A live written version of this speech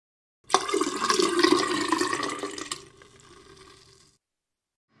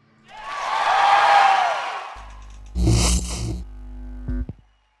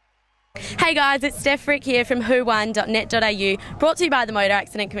Hey guys, it's Steph Frick here from whowon.net.au, brought to you by the Motor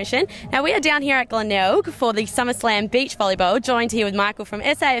Accident Commission. Now we are down here at Glenelg for the SummerSlam Beach Volleyball, joined here with Michael from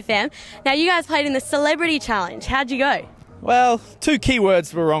SAFM. Now you guys played in the Celebrity Challenge. How'd you go? Well, two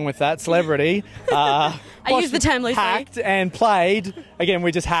keywords were wrong with that. Celebrity. I used the term loosely. Hacked and played. Again,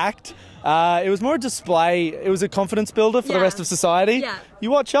 we just hacked. It was more a display. It was a confidence builder for the rest of society. Yeah. You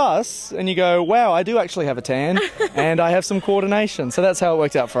watch us and you go, wow, I do actually have a tan and I have some coordination. So that's how it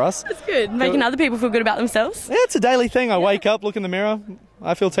worked out for us. That's good. Making other people feel good about themselves. Yeah, it's a daily thing. I wake up, look in the mirror,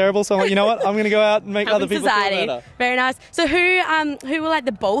 I feel terrible, so I'm like, you know what? I'm going to go out and make other people feel better. Very nice. So who were like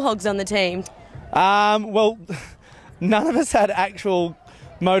the ball hogs on the team? Well, none of us had actual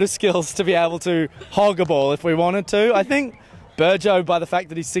motor skills to be able to hog a ball if we wanted to. I think Burjo, by the fact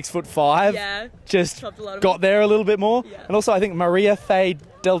that he's 6'5", just got there a little bit more. Yeah. And also I think Maria Thay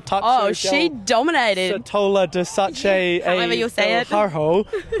Del Toucho. Oh, she dominated. Sotola de such however you'll say it. Harho.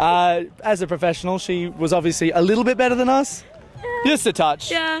 As a professional, she was obviously a little bit better than us. Just a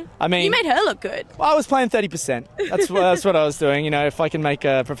touch. Yeah. I mean, you made her look good. I was playing 30%. That's what I was doing. You know, if I can make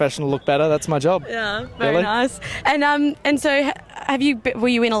a professional look better, that's my job. Yeah, very nice. And so were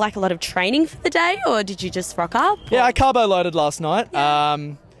you in a lot of training for the day, or did you just rock up? Yeah, I carbo loaded last night. Yeah.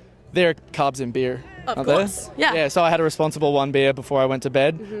 There are carbs in beer. Of course. There? Yeah, so I had a responsible one beer before I went to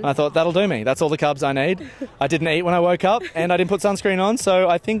bed. And I thought, that'll do me. That's all the carbs I need. I didn't eat when I woke up, and I didn't put sunscreen on, so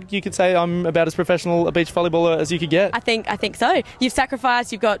I think you could say I'm about as professional a beach volleyballer as you could get. I think so. You've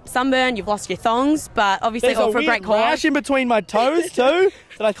sacrificed, you've got sunburn, you've lost your thongs, but obviously all for a great cause. There's a rash in between my toes too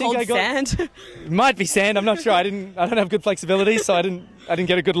that I think Cold I got. Sand. It might be sand. I'm not sure. I don't have good flexibility, so I didn't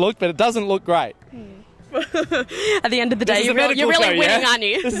get a good look, but it doesn't look great. At the end of the day, you're really winning, aren't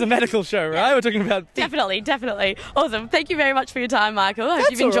you? This is a medical show, right? We're talking about... Definitely. Awesome. Thank you very much for your time, Michael. I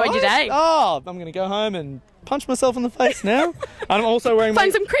hope you've enjoyed your day. Oh, I'm going to go home and punch myself in the face now. I'm also wearing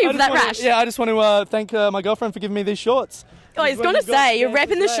Find some cream for that rash. Yeah, I just want to thank my girlfriend for giving me these shorts. Oh, he's going to say, you're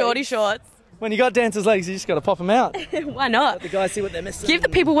repping the shorty shorts. When you got dancer's legs, you just got to pop them out. Why not? Let the guys see what they're missing. Give the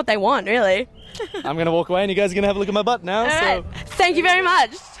people what they want, really. I'm going to walk away and you guys are going to have a look at my butt now. All right. Thank you very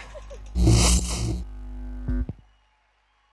much.